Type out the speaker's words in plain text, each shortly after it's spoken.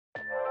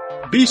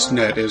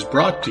BeastNet is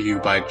brought to you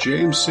by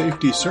James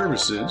Safety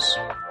Services.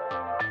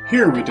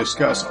 Here we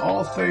discuss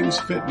all things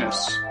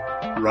fitness,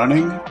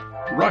 running,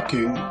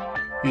 rucking,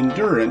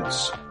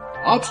 endurance,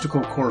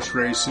 obstacle course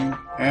racing,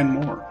 and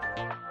more.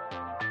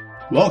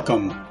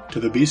 Welcome to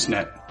the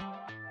BeastNet.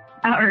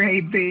 All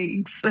right,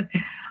 thanks.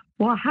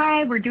 Well,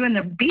 hi, we're doing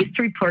the Beast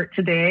Report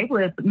today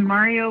with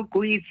Mario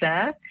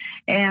Guiza,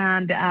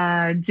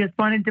 and just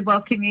wanted to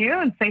welcome you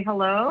and say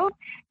hello.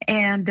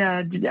 And,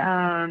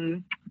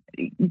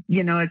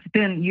 you know,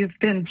 you've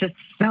been just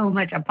so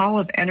much, a ball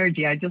of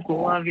energy. I just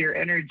love your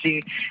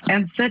energy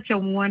and such a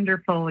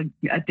wonderful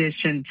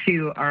addition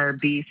to our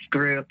Beast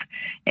group.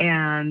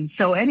 And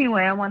so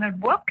anyway, I want to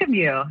welcome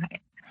you.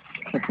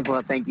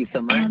 Well, thank you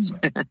so much.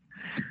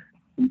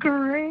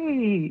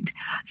 Great.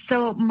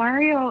 So,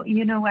 Mario,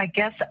 you know, I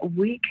guess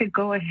we could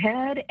go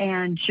ahead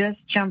and just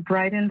jump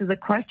right into the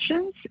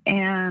questions.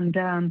 And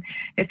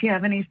if you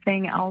have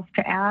anything else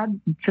to add,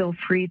 feel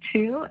free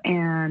to.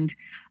 And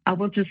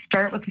we'll just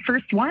start with the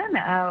first one.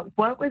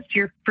 What was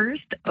your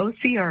first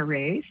OCR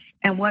race,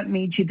 and what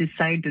made you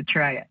decide to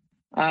try it?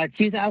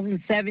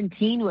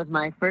 2017 was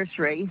my first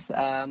race.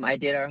 I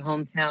did our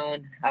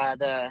hometown,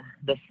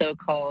 the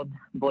so-called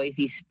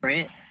Boise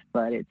Sprint,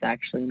 but it's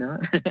actually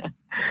not.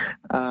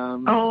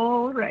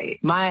 Oh, right.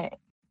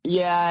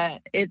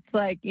 It's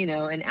like, you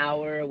know, an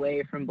hour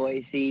away from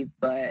Boise,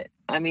 but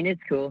I mean,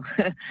 it's cool.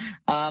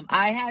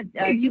 I had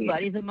two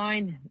buddies of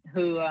mine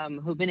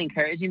who've been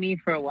encouraging me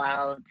for a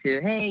while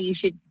to, hey, you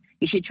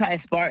should try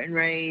a Spartan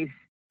race.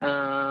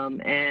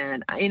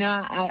 And you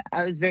know,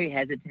 I was very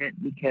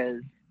hesitant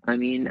because I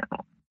mean,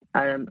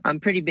 I'm a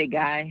pretty big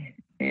guy,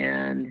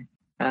 and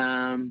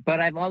but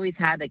I've always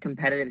had a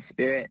competitive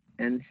spirit,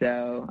 and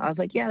so I was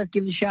like, yeah, let's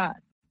give it a shot.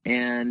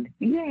 And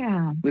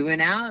yeah, we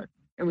went out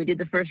and we did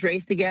the first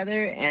race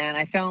together, and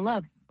I fell in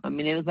love. I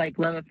mean, it was like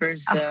love at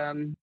first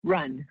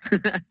run.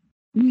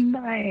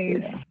 Nice.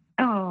 Yeah.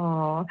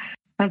 Oh,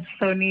 that's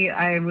so neat.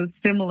 I was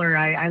similar.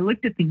 I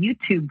looked at the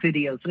YouTube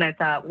videos and I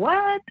thought,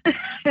 what?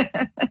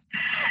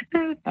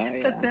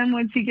 But then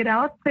once you get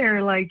out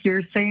there, like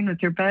you're saying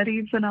with your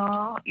buddies and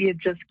all, you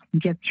just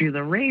get through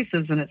the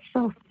races and it's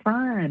so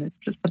fun. It's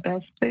just the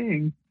best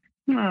thing.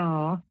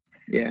 Oh.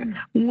 Yeah.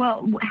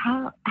 Well,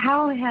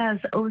 how has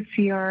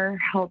OCR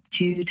helped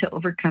you to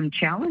overcome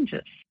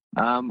challenges?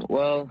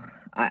 Well,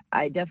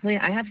 I definitely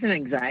have some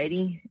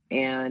anxiety,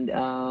 and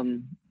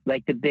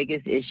like the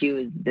biggest issue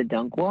is the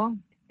dunk wall,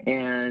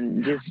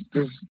 and just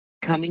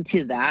coming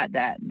to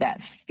that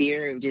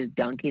fear of just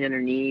dunking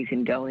underneath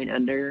and going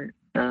under.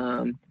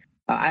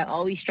 I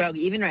always struggle,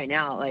 even right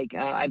now. Like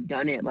I've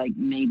done it like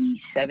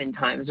maybe 7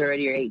 times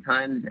already or 8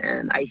 times,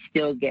 and I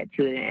still get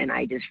to it and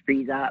I just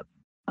freeze up.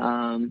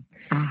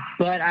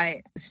 But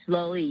I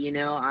slowly, you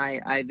know,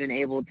 I've been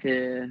able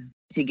to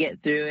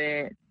get through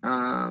it.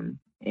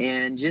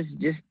 And just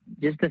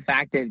the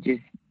fact of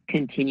just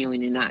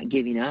continuing and not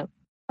giving up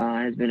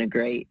has been a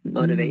great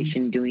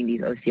motivation doing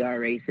these OCR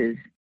races.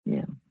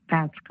 Yeah.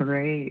 That's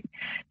great.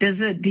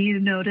 Do you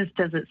notice,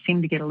 does it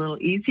seem to get a little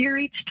easier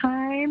each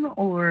time,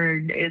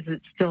 or is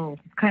it still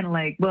kind of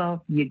like,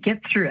 well, you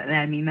get through it?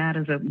 I mean, that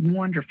is a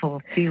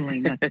wonderful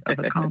feeling of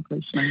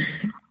accomplishment.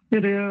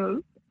 It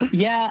is.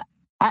 Yeah.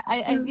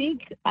 I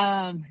think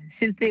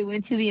since they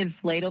went to the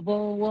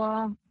inflatable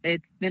wall,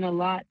 it's been a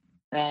lot,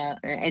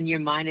 in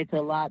your mind, it's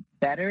a lot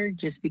better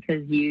just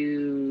because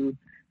you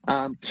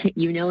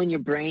know in your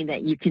brain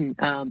that you can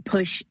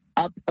push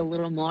up a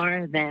little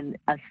more than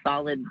a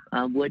solid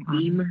wood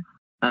beam.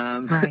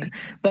 Right.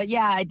 But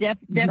yeah, I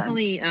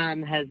definitely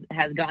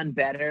has gotten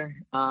better.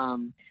 I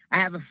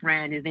have a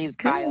friend, his name's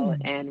Kyle,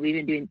 and we've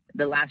been doing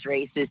the last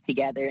races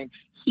together, and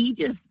he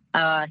just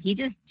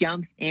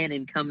jumps in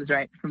and comes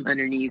right from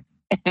underneath.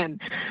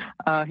 And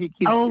he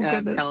keeps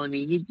telling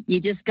me, you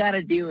just got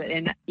to do it.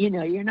 And, you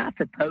know, you're not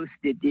supposed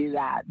to do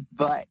that,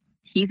 but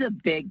he's a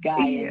big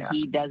guy and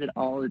he does it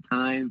all the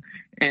time.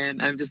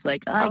 And I'm just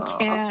like, I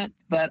can't,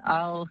 but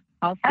I'll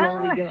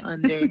slowly go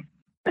under.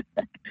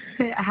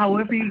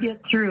 However you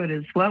get through it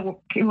is what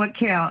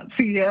counts.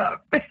 Yeah.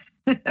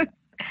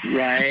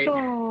 Right.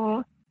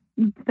 Oh,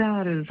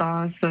 that is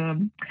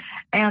awesome.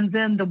 And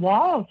then the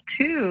walls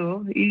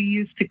too, you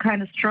used to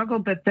kind of struggle,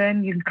 but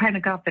then you kind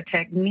of got the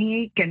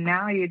technique, and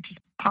now you just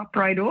pop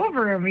right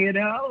over them, you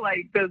know,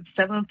 like the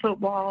 7-foot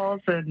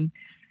walls, and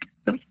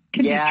those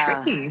can be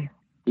tricky.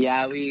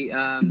 Yeah, we,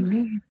 I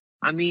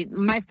mean,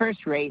 my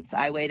first race,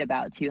 I weighed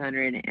about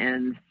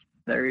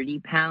 230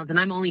 pounds, and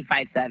I'm only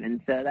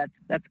 5'7", so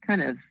that's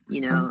kind of,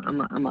 you know,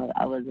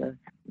 I was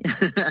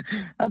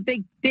a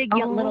big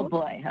little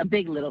boy, a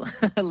big little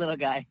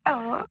guy.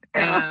 Oh.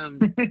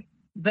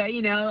 But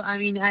you know, I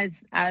mean, as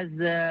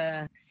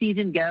the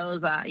season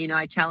goes, you know,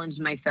 I challenged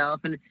myself,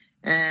 and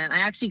I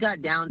actually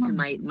got down to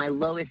my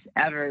lowest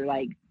ever,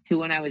 like to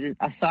when I was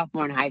a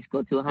sophomore in high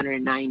school, to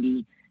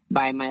 190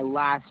 by my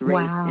last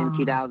race in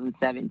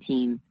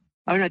 2017.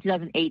 Oh no,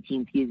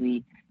 2018, excuse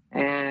me.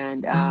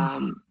 And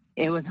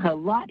it was a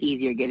lot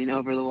easier getting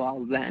over the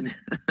walls then.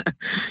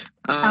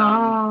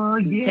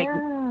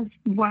 Yes.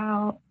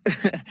 Wow.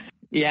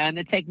 Yeah, and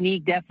the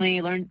technique definitely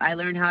I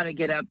learned how to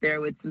get up there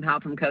with some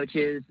help from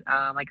coaches,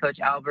 like Coach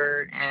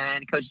Albert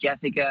and Coach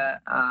Jessica,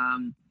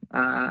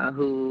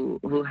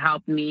 who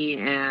helped me.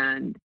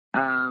 And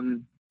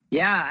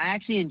yeah, I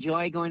actually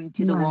enjoy going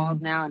to the walls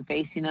now and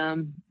facing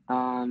them.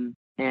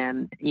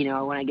 And you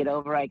know, when I get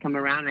over, I come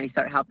around and I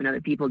start helping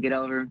other people get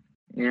over.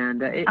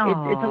 And it's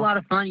a lot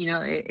of fun. You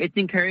know, it's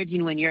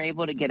encouraging when you're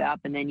able to get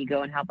up and then you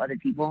go and help other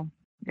people.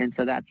 And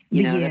so that's,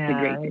 you know,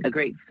 that's a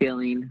great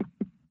feeling.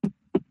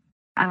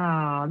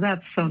 Oh,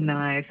 that's so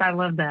nice. I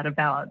love that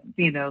about,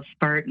 you know,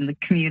 Spartan, the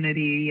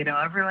community. You know,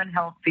 everyone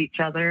helps each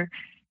other,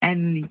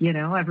 and, you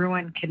know,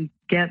 everyone can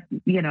get,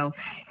 you know,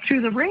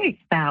 through the race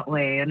that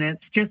way. And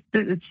it's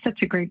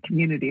such a great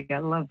community. I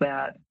love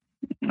that.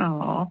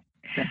 Oh,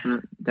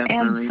 definitely.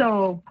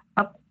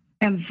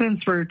 And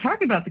since we're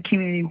talking about the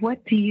community,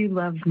 what do you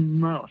love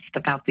most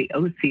about the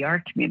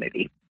OCR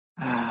community?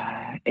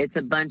 It's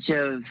a bunch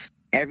of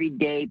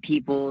everyday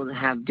people,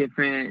 have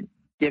different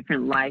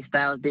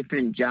lifestyles,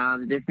 different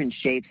jobs, different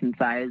shapes and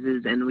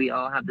sizes, and we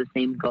all have the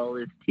same goal,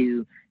 is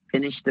to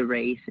finish the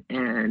race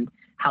and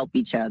help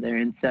each other.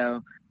 And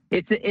so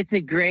it's a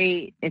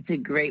great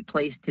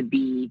place to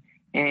be.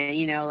 And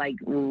you know, like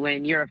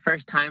when you're a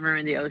first timer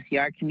in the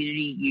OCR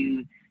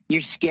community,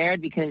 you're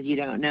scared because you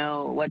don't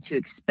know what to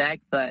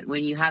expect. But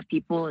when you have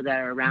people that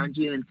are around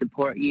you and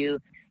support you,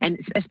 and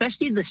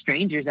especially the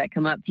strangers that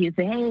come up to you and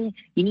say, "Hey,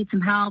 you need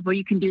some help, or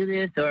you can do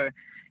this," or,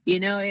 you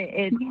know,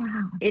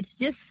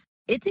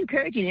 it's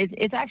encouraging.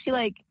 It's actually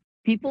like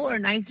people are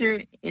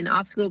nicer in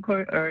obstacle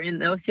course or in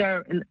the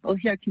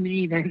OCR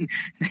community than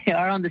they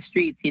are on the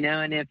streets, you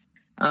know. And if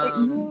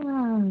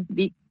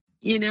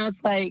you know,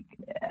 it's like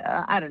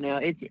I don't know.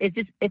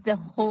 It's a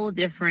whole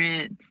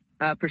different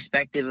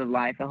perspective of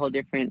life, a whole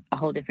different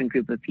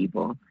group of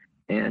people,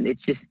 and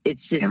it's just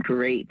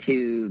great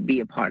to be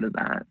a part of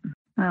that.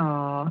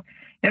 Oh,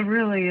 it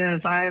really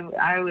is.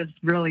 I was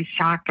really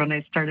shocked when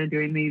I started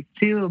doing these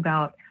too,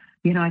 about,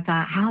 you know, I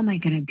thought, how am I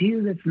going to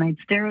do this? And I'd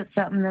stare at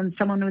something, and then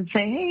someone would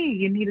say, "Hey,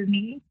 you need a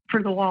knee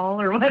for the wall,"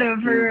 or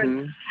whatever.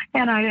 Mm-hmm.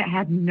 And I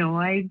had no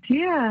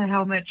idea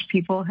how much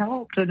people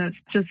helped. And it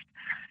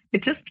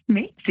just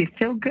makes you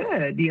feel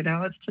good. You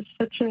know, it's just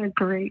such a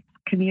great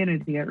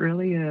community. It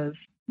really is.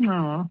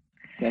 Oh,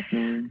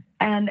 definitely.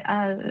 And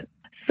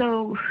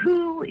so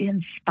who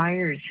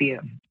inspires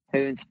you? Who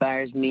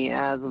inspires me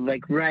as of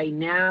like right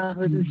now?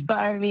 Who's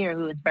inspired me, or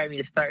who inspired me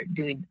to start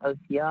doing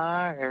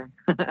OCR?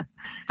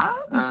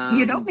 Or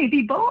you know,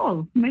 maybe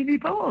both. Maybe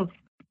both.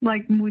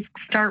 Like, we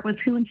start with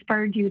who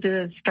inspired you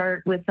to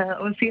start with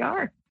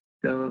OCR.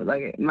 So,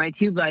 like, my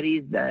two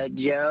buddies,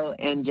 Joe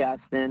and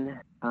Justin,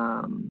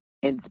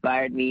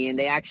 inspired me, and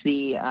they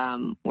actually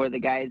were the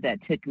guys that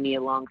took me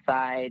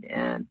alongside,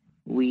 and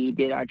we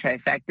did our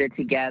trifecta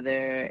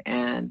together.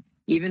 And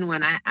even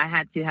when I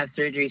had to have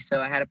surgery,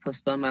 so I had to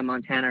postpone my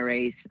Montana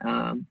race,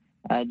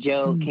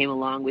 Joe came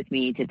along with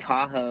me to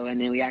Tahoe, and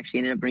then we actually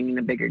ended up bringing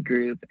a bigger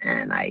group,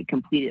 and I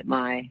completed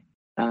my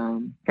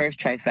first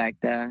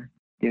trifecta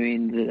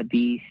doing the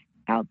beast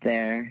out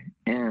there.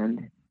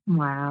 And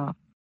wow,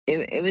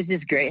 it was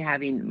just great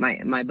having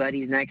my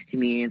buddies next to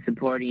me and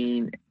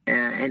supporting.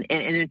 And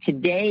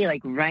today,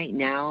 like right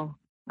now,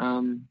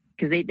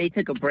 because they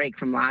took a break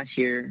from last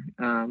year,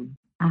 and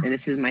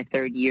this is my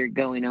third year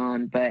going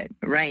on. But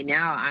right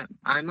now,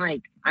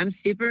 I'm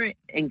super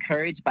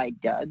encouraged by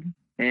Doug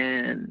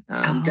and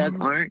Doug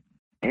Arndt,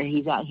 and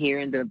he's out here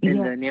in the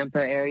Nampa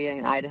area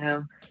in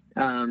Idaho.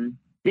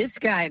 This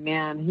guy,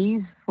 man,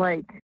 he's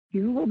a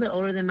little bit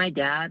older than my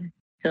dad,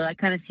 so I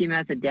kind of see him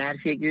as a dad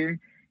figure.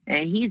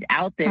 And he's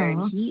out there,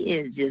 and he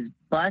is just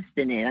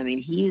busting it. I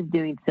mean, he's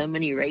doing so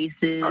many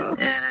races,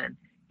 and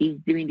he's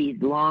doing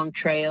these long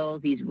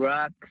trails, these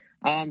rucks.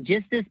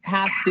 Just this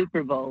past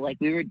Super Bowl, like,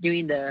 we were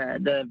doing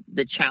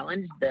the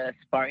challenge, the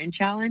Spartan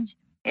challenge,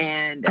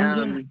 and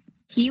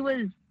he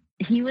was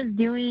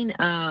doing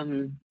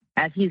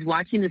as he's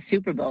watching the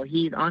Super Bowl,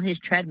 he's on his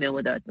treadmill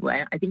with I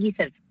think he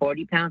said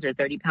 40 pounds or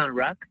 30-pound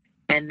ruck.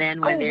 And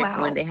then when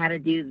they had to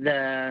do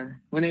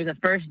when there was a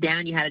first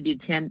down, you had to do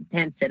 10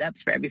 sit-ups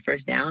for every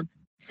first down.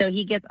 So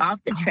he gets off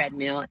the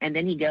treadmill, and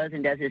then he goes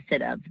and does his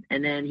sit-ups,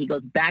 and then he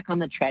goes back on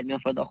the treadmill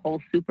for the whole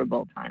Super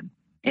Bowl time.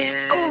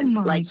 And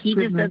he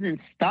just doesn't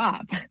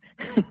stop.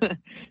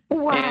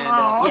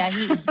 Wow.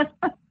 And,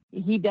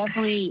 he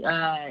definitely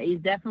he's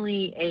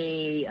definitely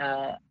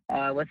a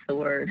what's the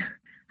word?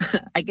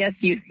 I guess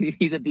he's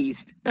a beast.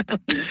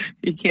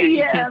 you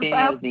can't say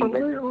anything,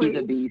 but he's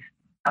a beast.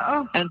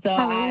 Oh, and so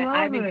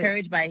I'm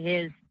encouraged by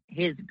his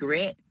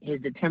grit, his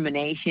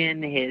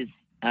determination, his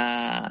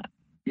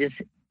just,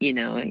 you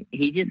know,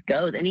 he just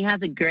goes, and he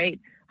has a great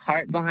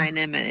heart behind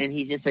him, and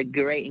he's just a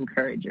great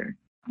encourager.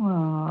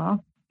 Oh,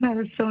 that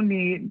is so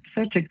neat.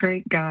 Such a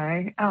great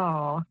guy.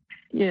 Oh,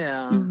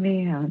 yeah,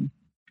 man.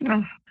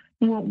 Oh,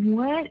 well,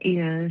 what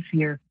is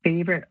your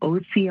favorite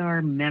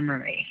OCR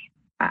memory?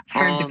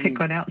 Hard to pick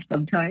one out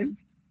sometimes.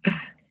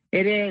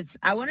 It is.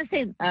 I want to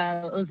say it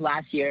was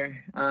last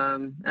year.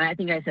 And I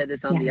think I said this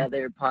on the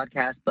other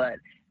podcast, but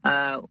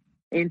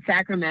in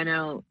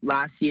Sacramento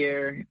last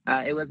year,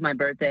 it was my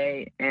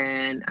birthday,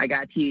 and I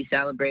got to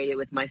celebrate it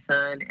with my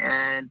son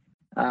and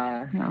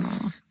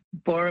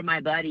four of my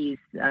buddies.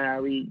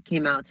 We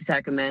came out to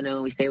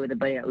Sacramento. We stayed with a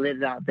buddy that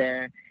lives out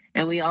there,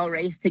 and we all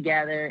raced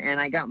together, and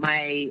I got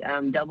my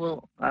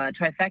double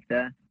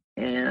trifecta,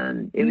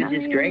 and it was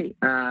just great.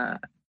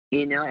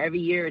 You know, every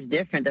year is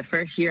different. The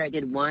first year I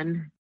did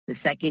one. The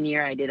second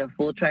year I did a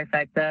full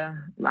trifecta.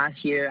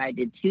 Last year I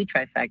did 2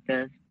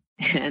 trifectas.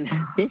 And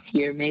this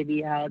year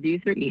maybe I'll do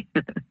 3.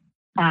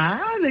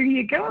 There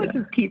you go. Yeah.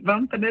 Just keep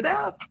bumping it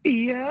up.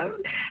 Yeah.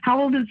 How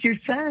old is your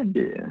son?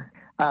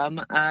 Yeah.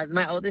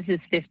 My oldest is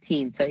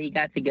 15, so he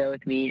got to go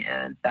with me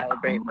and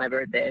celebrate my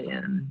birthday.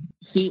 And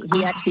he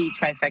actually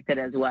trifected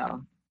as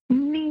well.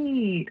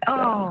 Neat. So.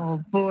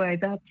 Oh, boy,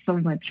 that's so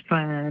much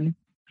fun.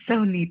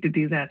 So neat to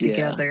do that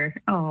together.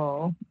 Yeah.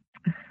 Oh.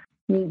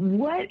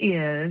 What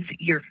is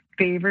your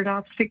favorite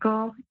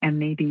obstacle and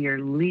maybe your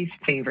least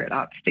favorite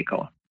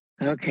obstacle?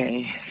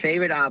 Okay,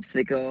 favorite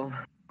obstacle.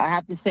 I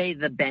have to say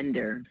the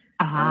bender.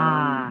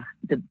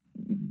 The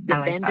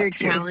bender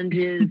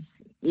challenges,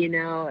 you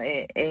know,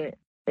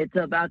 it's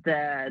about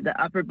the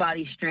upper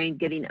body strength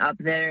getting up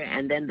there,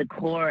 and then the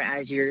core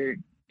as you're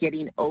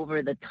getting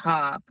over the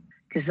top.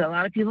 Because a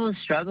lot of people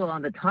struggle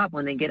on the top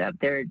when they get up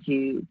there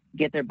to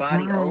get their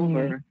body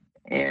over.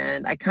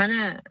 And I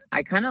kind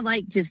of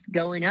like just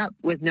going up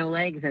with no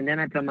legs, and then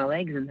I put my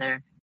legs in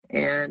there,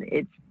 and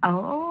it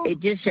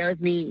just shows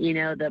me, you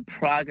know, the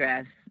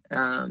progress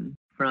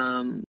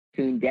from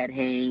doing dead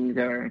hangs,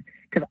 or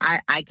because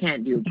I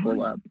can't do a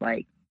pull up,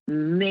 like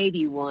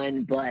maybe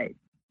one, but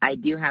I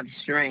do have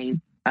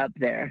strength up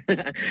there.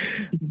 Getting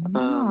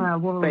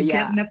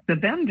up the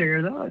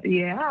bender,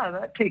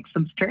 that takes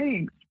some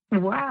strength.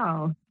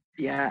 Wow.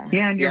 Yeah.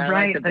 Yeah, and you're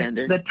right. Like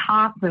the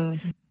top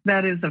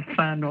that is a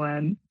fun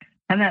one.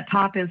 And that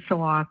top is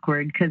so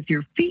awkward because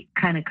your feet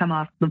kind of come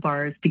off the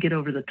bars to get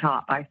over the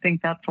top. I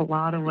think that's a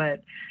lot of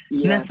what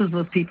messes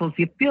with people.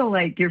 You feel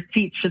like your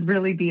feet should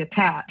really be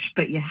attached,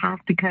 but you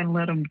have to kind of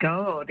let them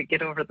go to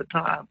get over the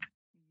top.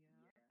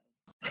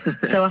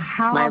 So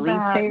how my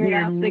about least favorite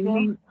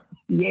obstacle?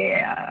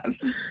 Yeah.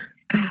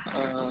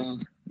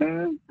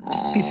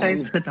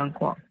 Besides the dunk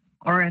wall.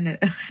 Or in it.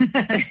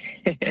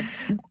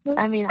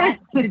 I mean,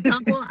 the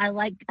dunk wall, I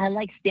like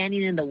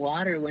standing in the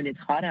water when it's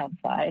hot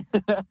outside.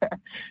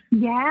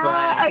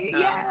 Yeah,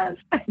 yes.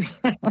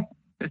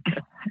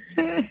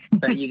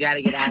 But you got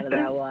to get out of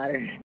that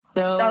water.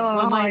 So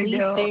my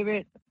least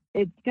favorite,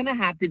 it's gonna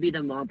have to be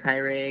the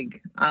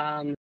multi-rig.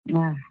 I'm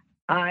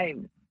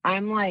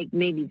like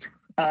maybe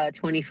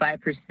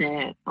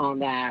 25% on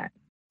that.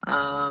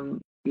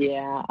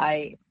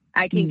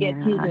 I can get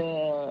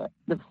to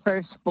the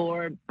first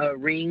 4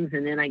 rings,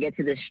 and then I get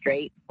to the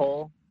straight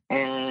pole.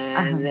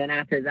 And then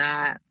after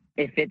that,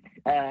 if it's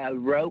a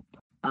rope,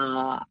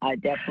 I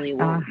definitely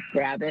won't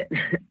grab it.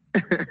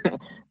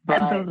 But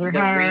those are the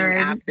hard. ring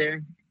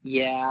after,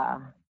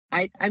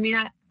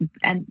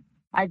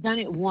 I've done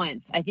it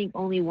once. I think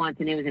only once,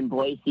 and it was in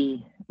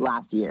Boise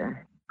last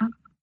year.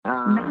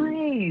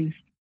 Nice.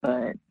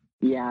 But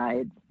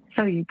it's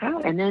so you got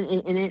it. And then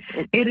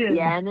it is.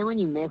 Yeah, and then when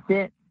you miss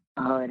it,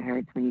 it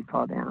hurts when you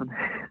fall down.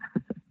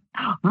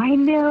 I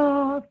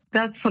know.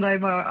 That's what I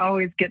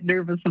always get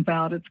nervous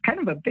about. It's kind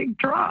of a big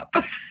drop.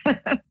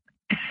 Yeah.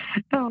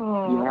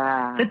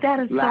 But that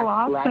is so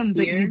awesome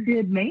that you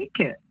did make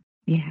it.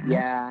 Yeah.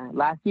 Yeah.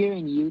 Last year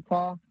in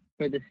Utah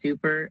for the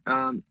Super,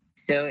 so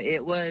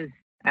it was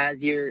as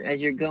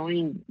you're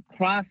going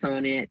cross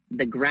on it,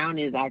 the ground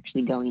is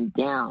actually going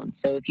down.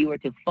 So if you were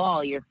to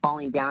fall, you're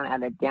falling down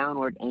at a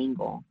downward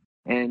angle.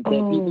 And so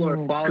people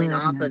were falling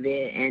off of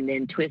it and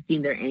then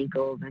twisting their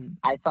ankles. And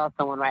I saw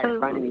someone right in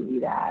front of me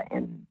do that,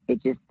 and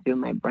it just threw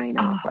my brain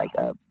off like,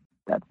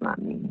 that's not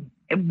me.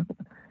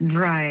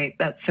 Right.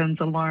 That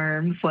sends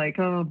alarms like,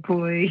 oh,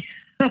 boy.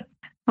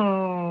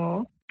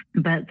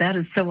 But that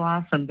is so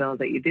awesome, though,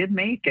 that you did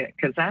make it,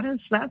 because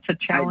that's a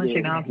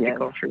challenging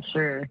obstacle for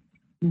sure.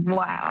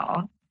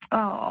 Wow.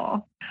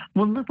 Oh.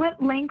 Well,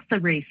 what length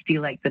of race do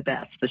you like the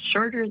best? The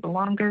shorter, the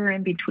longer,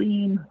 in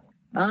between?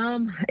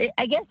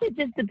 I guess it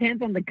just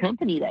depends on the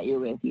company that you're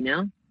with, you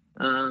know?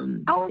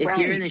 If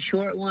you're in a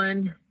short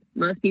one,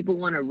 most people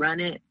want to run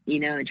it, you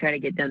know, and try to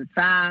get done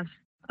fast.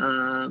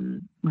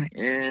 And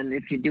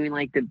if you're doing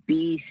like the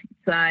B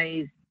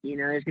size, you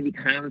know, there's going to be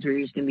times where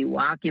you're just going to be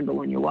walking, but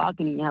when you're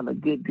walking, you have a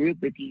good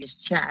group with you, just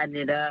chatting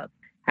it up,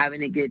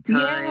 having a good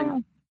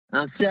time.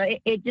 Yeah. So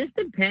it just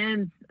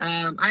depends.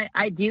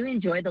 I do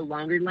enjoy the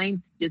longer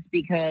lengths just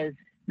because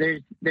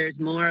there's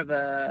more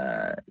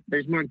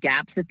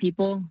gaps of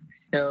people.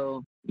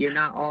 So you're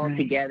not all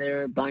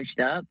together bunched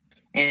up.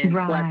 And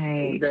plus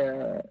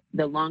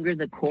the longer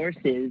the course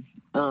is,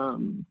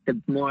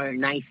 the more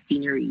nice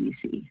scenery you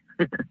see.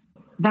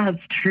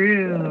 That's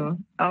true.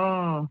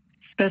 Oh,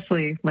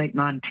 especially like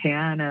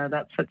Montana.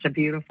 That's such a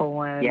beautiful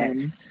one. Yes.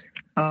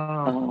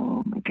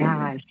 Oh my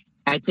gosh.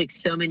 I took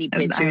so many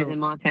pictures in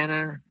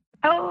Montana.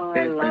 Oh,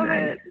 I love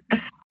it.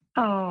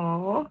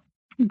 Oh,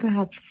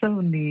 That's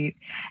so neat.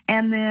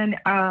 And then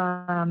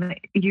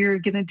you're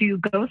going to do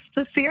Ghost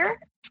this year?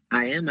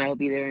 I am. I'll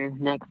be there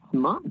next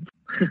month.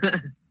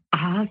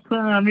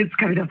 Awesome. It's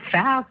kind of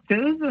fast,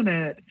 isn't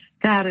it?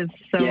 That is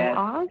so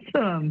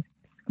awesome.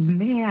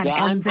 Man.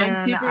 Yeah, and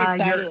I'm super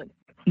excited.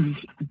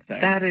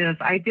 That is.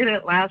 I did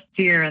it last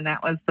year, and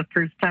that was the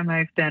first time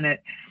I've done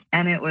it.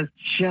 And it was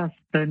just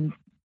the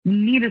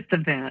neatest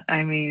event.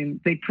 I mean,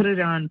 they put it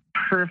on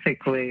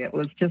perfectly. It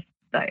was just,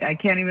 I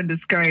can't even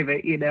describe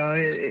it. You know,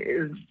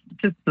 it was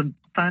just the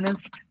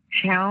funnest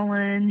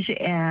challenge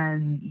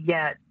and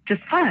yet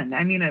just fun.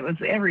 I mean, it was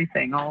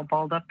everything all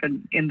balled up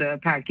into a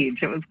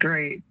package. It was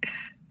great.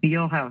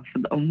 You'll have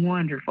a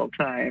wonderful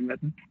time.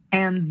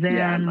 And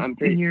then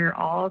you're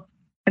also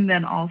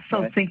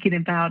thinking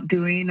about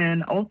doing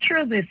an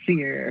ultra this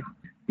year.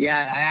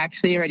 Yeah, I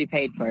actually already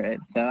paid for it,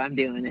 so I'm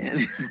doing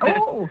it.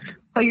 Oh,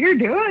 you're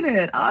doing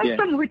it.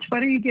 Awesome. Yeah. Which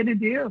one are you going to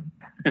do?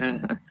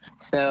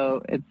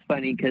 So it's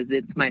funny because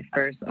it's my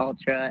first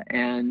ultra,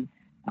 and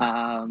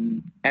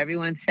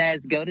everyone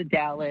says go to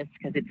Dallas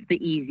because it's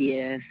the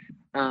easiest.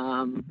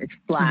 It's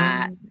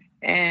flat.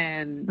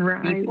 And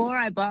before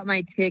I bought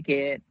my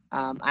ticket,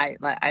 I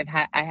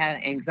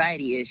had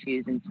anxiety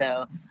issues, and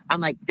so I'm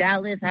like,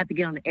 Dallas, I have to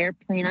get on the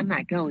airplane. I'm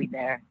not going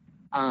there.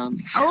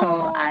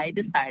 So I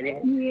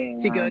decided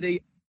to go to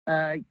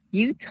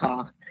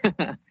Utah.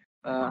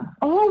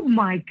 Oh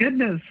my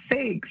goodness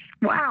sakes!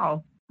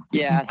 Wow.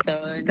 Yeah,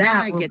 so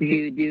now I get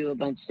to do a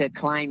bunch of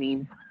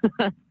climbing.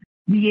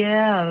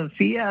 Yes,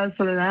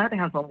 so that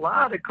has a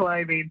lot of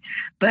climbing.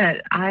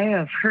 But I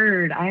have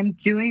heard, I'm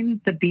doing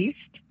the Beast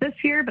this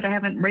year, but I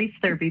haven't raced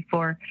there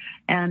before.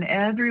 And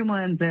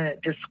everyone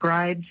that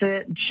describes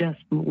it just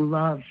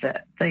loves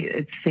it.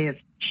 They say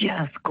it's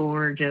just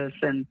gorgeous.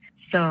 And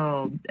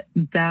so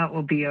that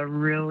will be a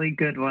really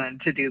good one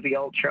to do the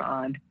ultra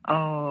on.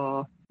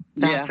 Oh,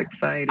 that's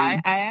exciting.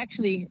 I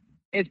actually,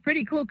 it's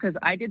pretty cool because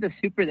I did the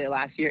super there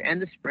last year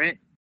and the sprint.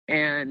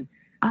 And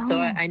so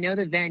I know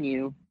the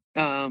venue.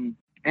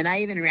 And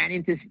I even ran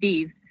into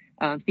Steve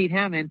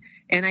Hammond,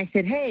 and I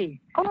said, hey,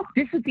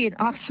 this would be an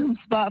awesome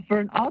spot for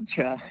an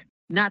ultra.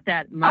 Not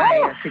that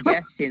my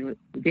suggestion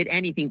did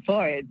anything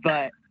for it,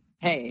 but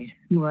hey.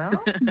 Well,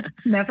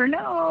 never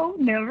know.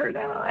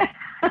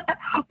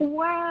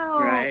 Wow.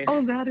 Right.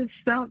 Oh, that is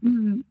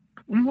something.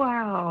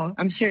 Wow.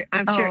 I'm sure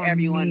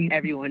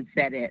everyone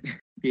said it.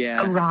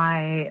 Yeah.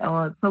 Right.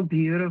 Oh, it's so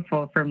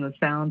beautiful from the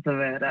sounds of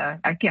it.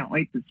 I can't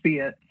wait to see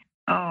it.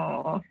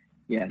 Oh.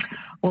 Yeah.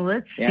 Well,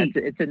 let's see.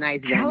 It's a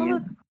nice venue.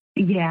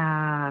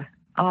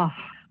 Oh,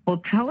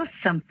 well, tell us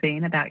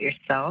something about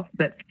yourself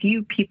that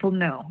few people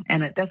know,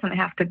 and it doesn't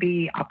have to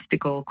be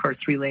obstacle course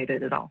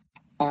related at all.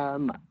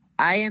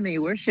 I am a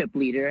worship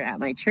leader at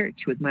my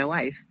church with my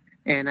wife,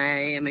 and I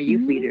am a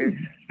youth leader.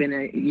 Been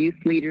a youth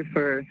leader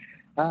for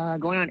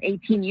going on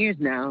 18 years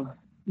now.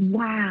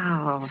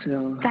 Wow.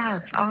 So,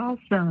 that's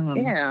awesome.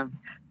 Yeah.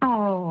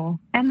 Oh,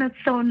 and that's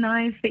so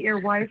nice that your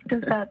wife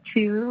does that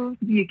too.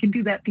 You can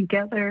do that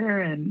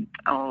together, and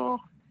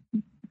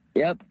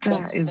Yep.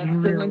 That's really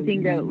the one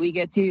thing that we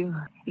get to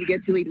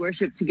lead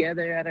worship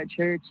together at our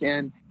church,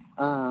 and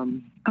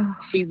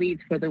she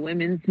leads for the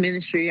women's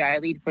ministry. I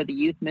lead for the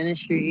youth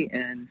ministry,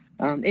 and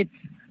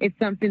it's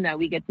something that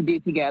we get to do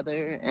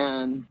together.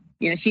 And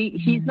you know, she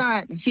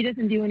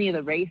doesn't do any of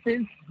the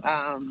races,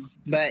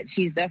 but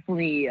she's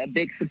definitely a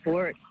big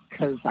support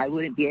because I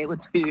wouldn't be able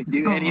to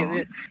do any of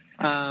it.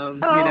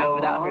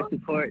 Without her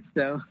support.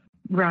 So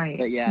right.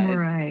 But yeah.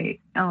 Right.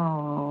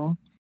 Oh,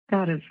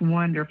 that is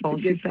wonderful.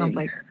 She sounds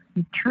like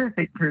a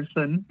terrific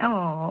person.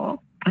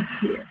 Oh.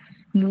 Yes.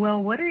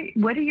 Well, what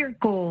are your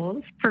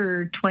goals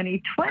for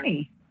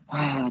 2020?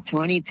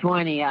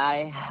 2020.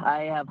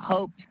 I have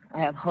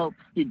hopes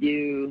to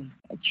do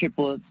a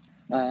triple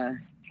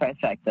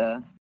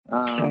trifecta.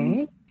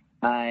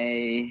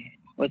 I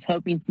was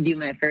hoping to do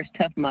my first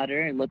Tough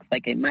Mudder. It looks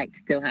like it might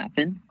still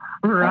happen.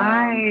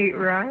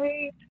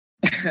 Right.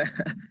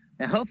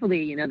 And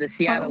hopefully, the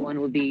Seattle one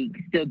will be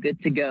still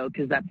good to go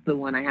because that's the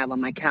one I have on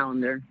my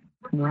calendar.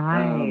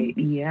 Right.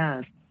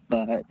 Yes.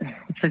 But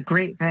it's a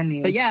great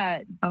venue. But yeah,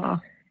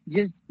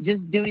 just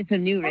doing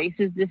some new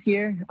races this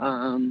year.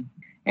 And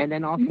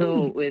then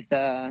also with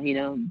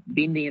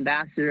being the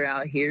ambassador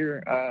out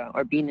here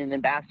or being an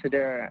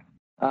ambassador,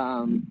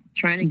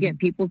 trying to get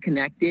people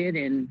connected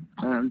and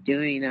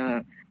doing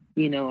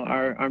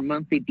our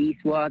monthly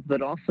Beast Walks,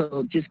 but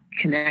also just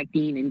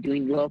connecting and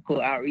doing local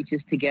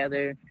outreaches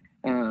together,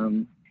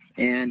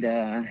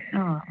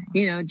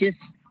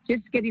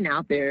 just getting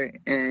out there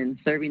and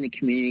serving the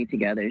community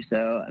together.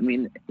 So, I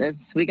mean,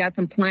 we got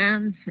some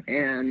plans,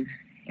 and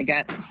I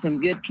got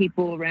some good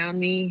people around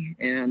me,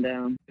 and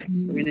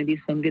we're going to do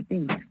some good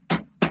things.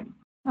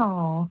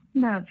 Oh,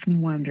 that's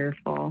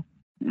wonderful.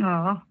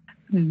 Oh,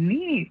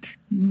 neat.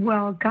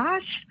 Well,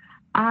 gosh,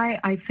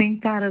 I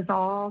think that is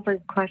all the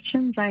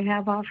questions I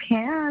have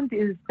offhand.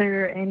 Is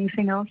there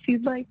anything else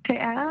you'd like to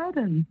add?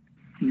 And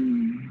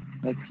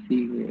let's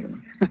see here.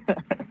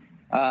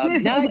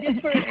 No, just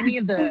for any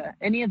of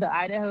the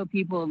Idaho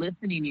people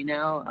listening,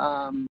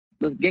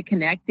 let's get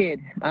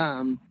connected.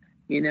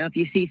 if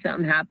you see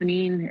something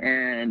happening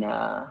and,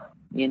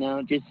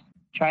 just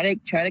try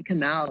to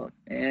come out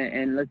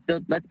and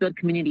let's build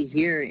community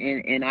here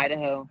in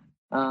Idaho,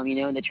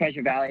 in the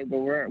Treasure Valley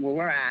where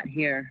we're at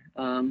here.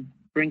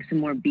 Bring some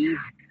more bees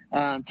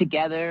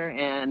together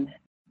and,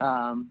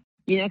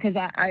 because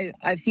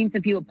I've seen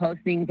some people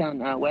post things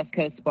on West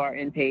Coast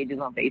Spartan pages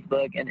on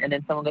Facebook, and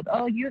then someone goes,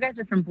 "Oh, you guys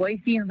are from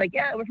Boise?" I'm like,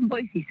 "Yeah, we're from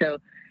Boise." So,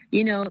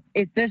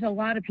 there's a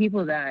lot of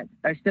people that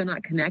are still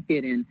not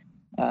connected, and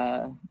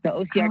the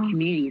OCR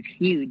community is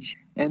huge.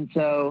 And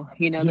so,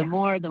 the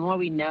more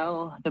we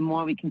know, the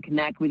more we can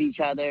connect with each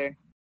other.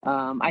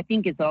 I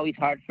think it's always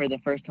hard for the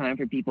first time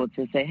for people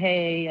to say,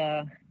 "Hey,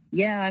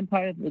 I'm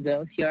part of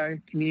the OCR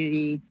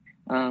community."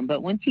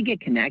 But once you get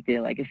connected,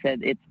 like I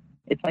said,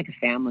 it's like a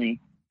family.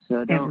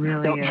 So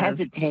don't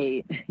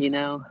hesitate,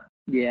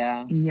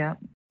 Yeah. Yep.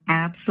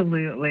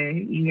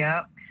 Absolutely.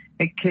 Yep.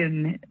 It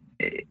can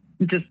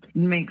just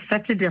make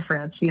such a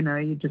difference. You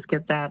just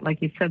get that,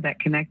 like you said, that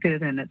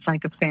connected, and it's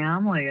like a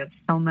family. It's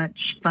so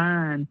much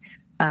fun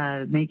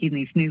making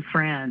these new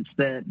friends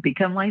that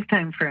become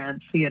lifetime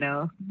friends.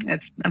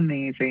 It's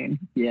amazing.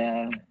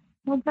 Yeah.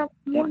 Well, that's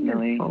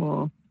definitely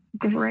wonderful.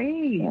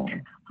 Great. Yeah.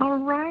 All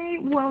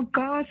right. Well,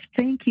 gosh,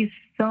 thank you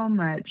so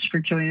much for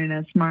joining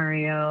us,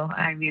 Mario.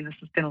 I mean, this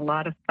has been a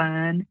lot of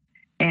fun,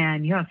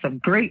 and you have some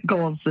great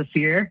goals this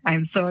year.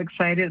 I'm so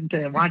excited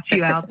to watch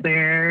you out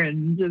there,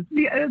 and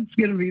it's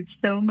going to be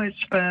so much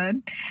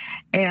fun.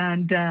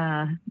 And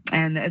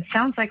it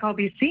sounds like I'll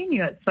be seeing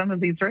you at some of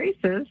these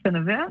races and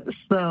events,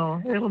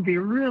 so it'll be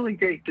really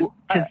great to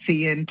see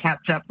you and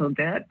catch up a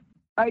bit.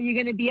 Are you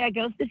going to be at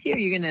Ghost this year, or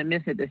are you going to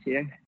miss it this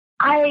year?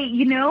 I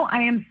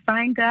am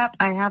signed up.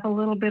 I have a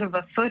little bit of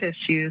a foot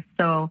issue,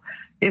 so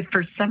if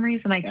for some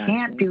reason I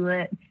can't do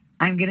it,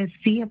 I'm going to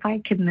see if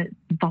I can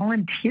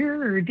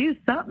volunteer or do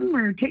something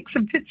or take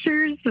some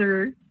pictures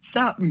or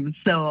something.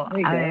 So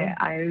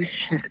I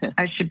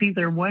should be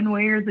there one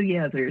way or the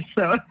other.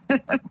 So,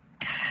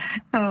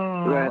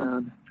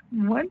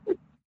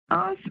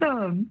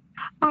 awesome.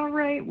 All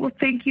right. Well,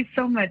 thank you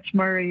so much,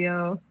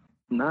 Mario.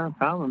 No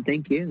problem.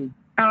 Thank you.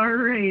 All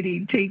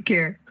righty. Take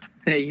care.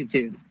 Hey, you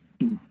too.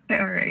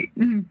 All right.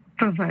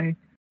 Bye-bye.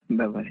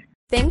 Bye-bye.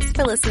 Thanks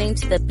for listening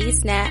to the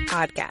BeastNet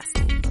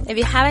podcast. If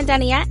you haven't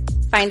done it yet,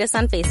 find us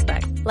on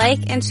Facebook.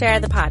 Like and share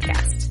the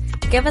podcast.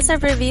 Give us a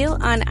review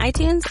on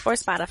iTunes or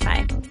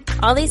Spotify.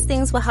 All these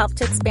things will help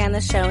to expand the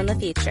show in the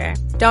future.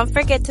 Don't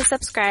forget to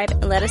subscribe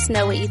and let us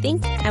know what you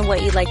think and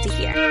what you'd like to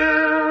hear.